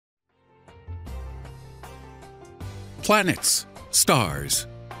Planets, stars,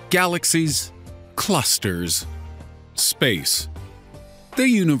 galaxies, clusters, space. The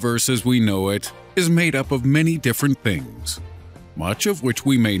universe as we know it is made up of many different things, much of which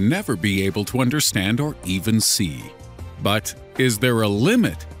we may never be able to understand or even see. But is there a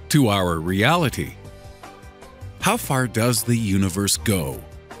limit to our reality? How far does the universe go?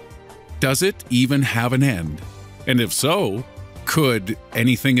 Does it even have an end? And if so, could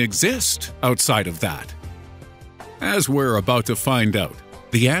anything exist outside of that? As we're about to find out,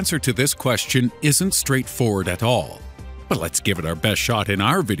 the answer to this question isn't straightforward at all. But let's give it our best shot in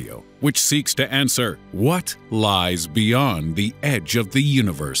our video, which seeks to answer what lies beyond the edge of the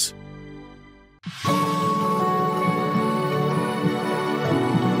universe.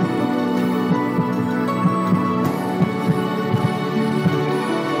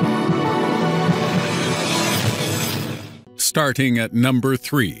 Starting at number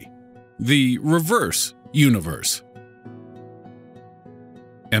 3, the reverse universe.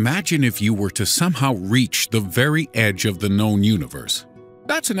 Imagine if you were to somehow reach the very edge of the known universe.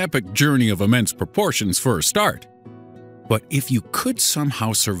 That's an epic journey of immense proportions for a start. But if you could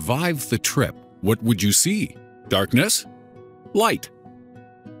somehow survive the trip, what would you see? Darkness? Light?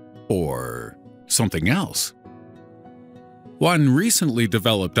 Or something else? One recently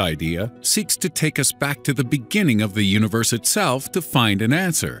developed idea seeks to take us back to the beginning of the universe itself to find an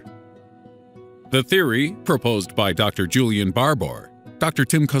answer. The theory, proposed by Dr. Julian Barbour, Dr.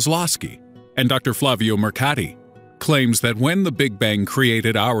 Tim Kozlowski, and Dr. Flavio Mercati, claims that when the Big Bang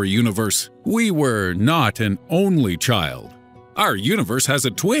created our universe, we were not an only child. Our universe has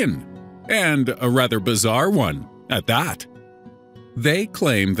a twin, and a rather bizarre one at that. They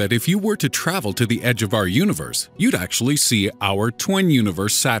claim that if you were to travel to the edge of our universe, you'd actually see our twin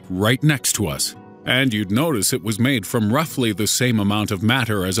universe sat right next to us, and you'd notice it was made from roughly the same amount of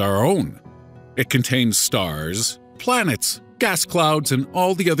matter as our own. It contains stars, planets, gas clouds, and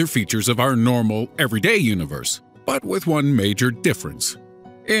all the other features of our normal, everyday universe, but with one major difference.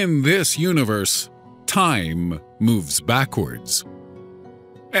 In this universe, time moves backwards.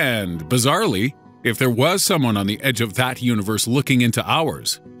 And bizarrely, if there was someone on the edge of that universe looking into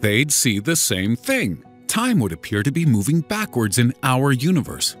ours, they'd see the same thing. Time would appear to be moving backwards in our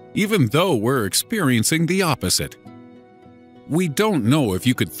universe, even though we're experiencing the opposite. We don't know if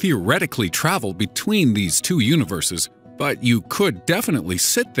you could theoretically travel between these two universes, but you could definitely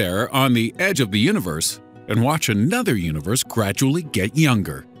sit there on the edge of the universe and watch another universe gradually get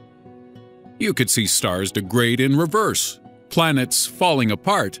younger. You could see stars degrade in reverse, planets falling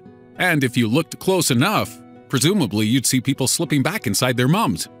apart, and if you looked close enough, presumably you'd see people slipping back inside their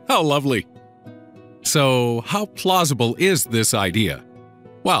mums. How lovely! So, how plausible is this idea?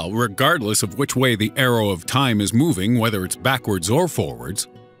 Well, regardless of which way the arrow of time is moving, whether it's backwards or forwards,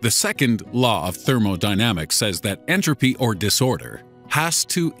 the second law of thermodynamics says that entropy or disorder has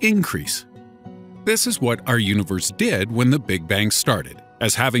to increase. This is what our universe did when the Big Bang started,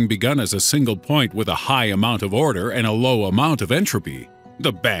 as having begun as a single point with a high amount of order and a low amount of entropy.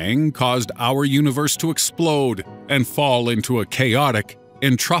 The bang caused our universe to explode and fall into a chaotic,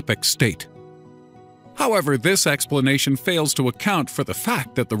 entropic state. However, this explanation fails to account for the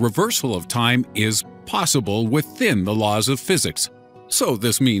fact that the reversal of time is possible within the laws of physics. So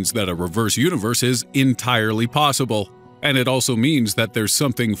this means that a reverse universe is entirely possible, and it also means that there's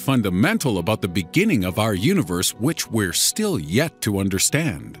something fundamental about the beginning of our universe which we're still yet to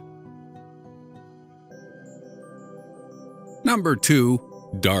understand. Number 2.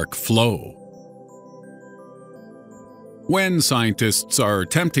 Dark flow. When scientists are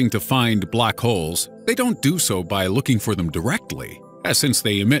attempting to find black holes, they don't do so by looking for them directly, as since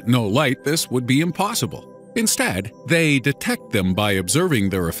they emit no light, this would be impossible. Instead, they detect them by observing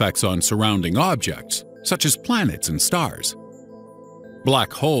their effects on surrounding objects, such as planets and stars.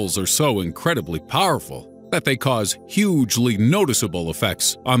 Black holes are so incredibly powerful that they cause hugely noticeable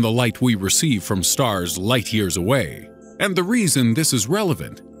effects on the light we receive from stars light years away. And the reason this is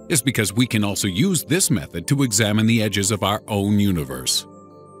relevant is because we can also use this method to examine the edges of our own universe.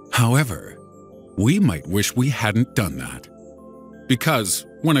 However, we might wish we hadn't done that. Because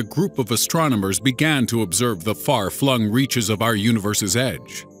when a group of astronomers began to observe the far-flung reaches of our universe's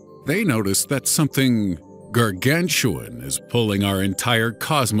edge, they noticed that something gargantuan is pulling our entire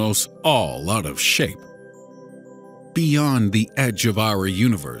cosmos all out of shape. Beyond the edge of our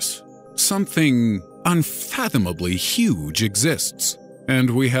universe, something unfathomably huge exists, and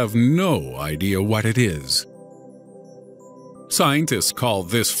we have no idea what it is. Scientists call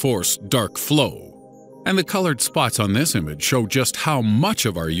this force dark flow, and the colored spots on this image show just how much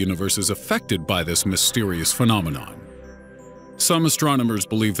of our universe is affected by this mysterious phenomenon. Some astronomers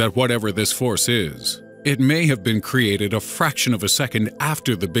believe that whatever this force is, it may have been created a fraction of a second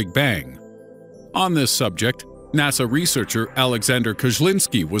after the Big Bang. On this subject, NASA researcher Alexander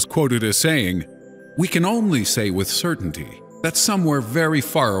Kozlinsky was quoted as saying, "We can only say with certainty that somewhere very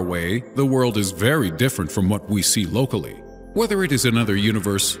far away, the world is very different from what we see locally. Whether it is another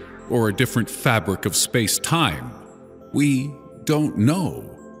universe or a different fabric of space-time, we don't know."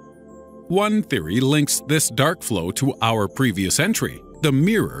 One theory links this dark flow to our previous entry, the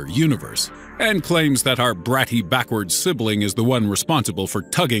mirror universe, and claims that our bratty backwards sibling is the one responsible for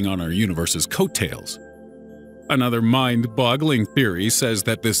tugging on our universe's coattails. Another mind-boggling theory says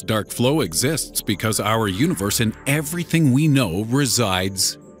that this dark flow exists because our universe and everything we know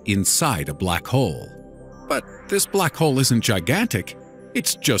resides inside a black hole. But this black hole isn't gigantic.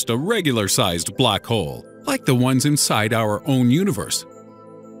 It's just a regular-sized black hole, like the ones inside our own universe.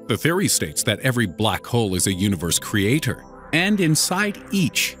 The theory states that every black hole is a universe creator, and inside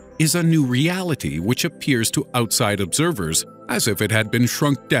each is a new reality which appears to outside observers as if it had been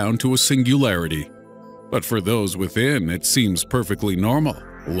shrunk down to a singularity. But for those within, it seems perfectly normal,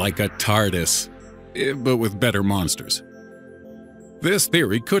 like a TARDIS, but with better monsters. This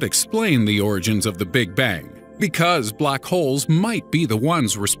theory could explain the origins of the Big Bang, because black holes might be the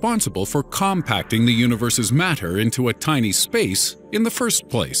ones responsible for compacting the universe's matter into a tiny space in the first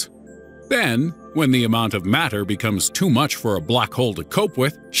place. Then, when the amount of matter becomes too much for a black hole to cope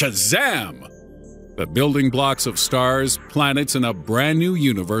with, Shazam! The building blocks of stars, planets, and a brand new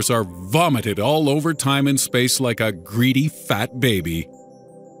universe are vomited all over time and space like a greedy fat baby.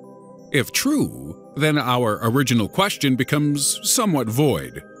 If true, then our original question becomes somewhat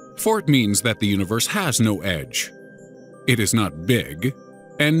void, for it means that the universe has no edge. It is not big,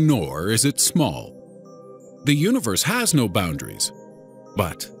 and nor is it small. The universe has no boundaries,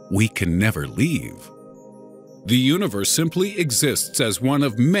 but we can never leave. The universe simply exists as one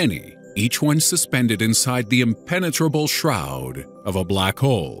of many, each one suspended inside the impenetrable shroud of a black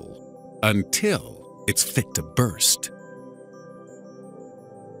hole, until it's fit to burst.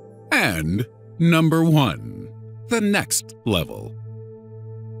 And number 1, the next level.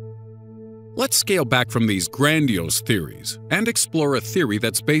 Let's scale back from these grandiose theories and explore a theory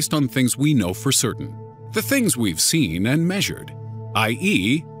that's based on things we know for certain, the things we've seen and measured,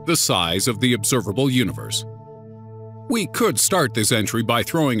 i.e., the size of the observable universe. We could start this entry by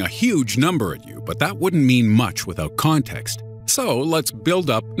throwing a huge number at you, but that wouldn't mean much without context. So let's build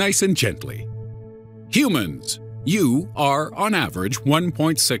up nice and gently. Humans, you are on average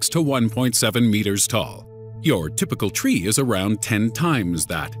 1.6 to 1.7 meters tall. Your typical tree is around 10 times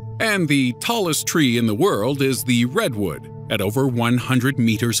that. And the tallest tree in the world is the redwood, at over 100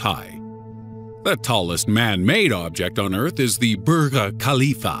 meters high. The tallest man-made object on Earth is the Burj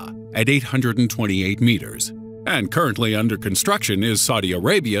Khalifa, at 828 meters. And currently under construction is Saudi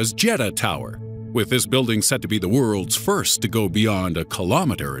Arabia's Jeddah Tower, with this building set to be the world's first to go beyond a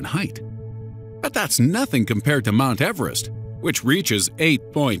kilometer in height. But that's nothing compared to Mount Everest, which reaches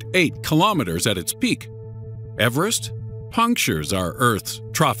 8.8 kilometers at its peak. Everest punctures our Earth's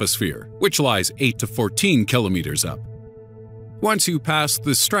troposphere, which lies 8 to 14 kilometers up. Once you pass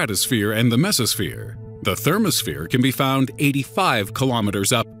the stratosphere and the mesosphere, the thermosphere can be found 85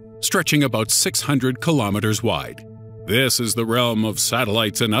 kilometers up, stretching about 600 kilometers wide. This is the realm of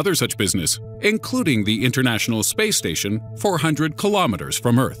satellites and other such business, including the International Space Station 400 kilometers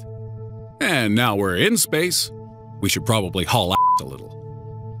from Earth. And now we're in space, we should probably haul ass a little.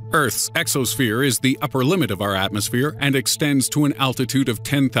 Earth's exosphere is the upper limit of our atmosphere and extends to an altitude of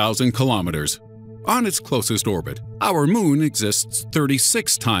 10,000 kilometers. On its closest orbit, our Moon exists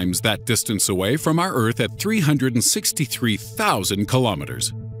 36 times that distance away from our Earth at 363,000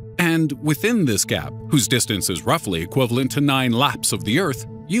 kilometers. And within this gap, whose distance is roughly equivalent to 9 laps of the Earth,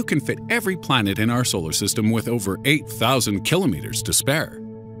 you can fit every planet in our solar system with over 8,000 kilometers to spare.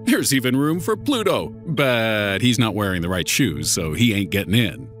 There's even room for Pluto, but he's not wearing the right shoes, so he ain't getting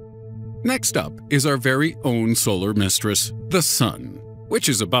in. Next up is our very own solar mistress, the Sun, which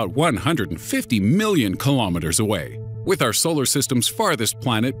is about 150 million kilometers away, with our solar system's farthest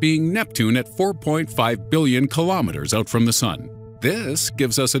planet being Neptune at 4.5 billion kilometers out from the Sun. This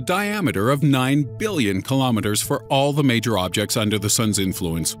gives us a diameter of 9 billion kilometers for all the major objects under the Sun's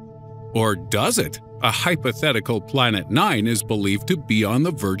influence. Or does it? A hypothetical Planet 9 is believed to be on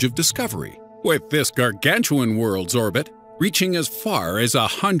the verge of discovery, with this gargantuan world's orbit reaching as far as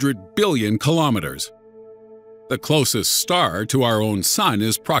 100 billion kilometers. The closest star to our own Sun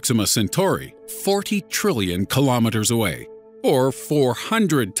is Proxima Centauri, 40 trillion kilometers away, or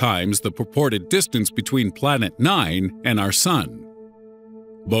 400 times the purported distance between Planet 9 and our Sun.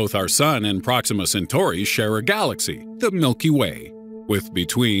 Both our Sun and Proxima Centauri share a galaxy, the Milky Way, with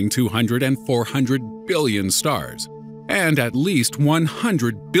between 200 and 400 billion stars, and at least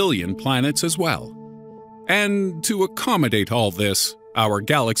 100 billion planets as well. And to accommodate all this, our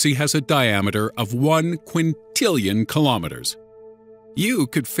galaxy has a diameter of 1 quintillion kilometers. You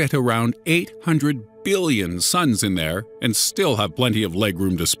could fit around 800 billion suns in there and still have plenty of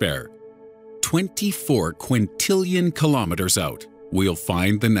legroom to spare. 24 quintillion kilometers out, we'll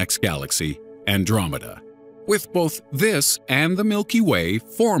find the next galaxy, Andromeda, with both this and the Milky Way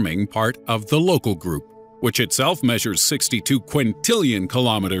forming part of the Local Group, which itself measures 62 quintillion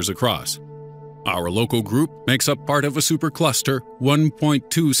kilometers across. Our Local Group makes up part of a supercluster 1.2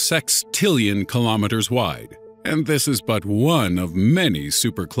 sextillion kilometers wide, and this is but one of many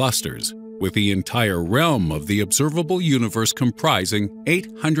superclusters, with the entire realm of the observable universe comprising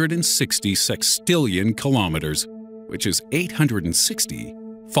 860 sextillion kilometers, which is 860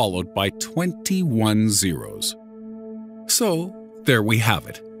 followed by 21 zeros. So, there we have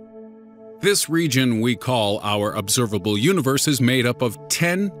it. This region we call our observable universe is made up of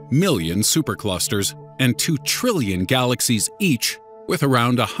 10 million superclusters and 2 trillion galaxies each, with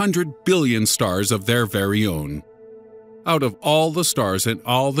around 100 billion stars of their very own. Out of all the stars in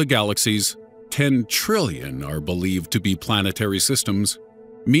all the galaxies, 10 trillion are believed to be planetary systems,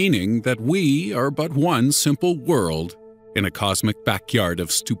 meaning that we are but one simple world in a cosmic backyard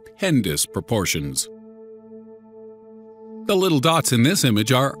of stupendous proportions. The little dots in this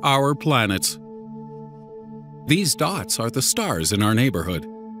image are our planets. These dots are the stars in our neighborhood.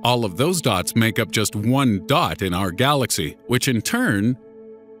 All of those dots make up just one dot in our galaxy, which in turn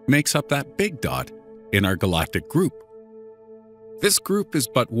makes up that big dot in our galactic group. This group is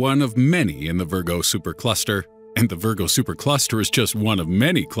but one of many in the Virgo supercluster, and the Virgo supercluster is just one of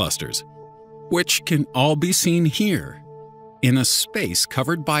many clusters, which can all be seen here, in a space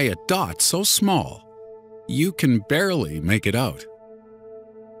covered by a dot so small you can barely make it out.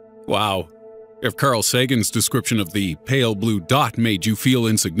 Wow, if Carl Sagan's description of the pale blue dot made you feel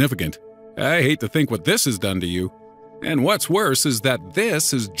insignificant, I hate to think what this has done to you. And what's worse is that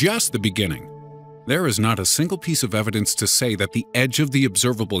this is just the beginning. There is not a single piece of evidence to say that the edge of the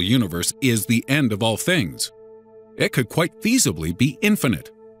observable universe is the end of all things. It could quite feasibly be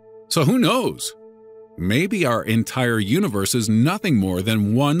infinite. So who knows? Maybe our entire universe is nothing more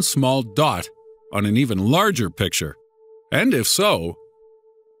than one small dot on an even larger picture. And if so,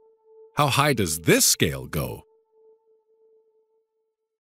 how high does this scale go?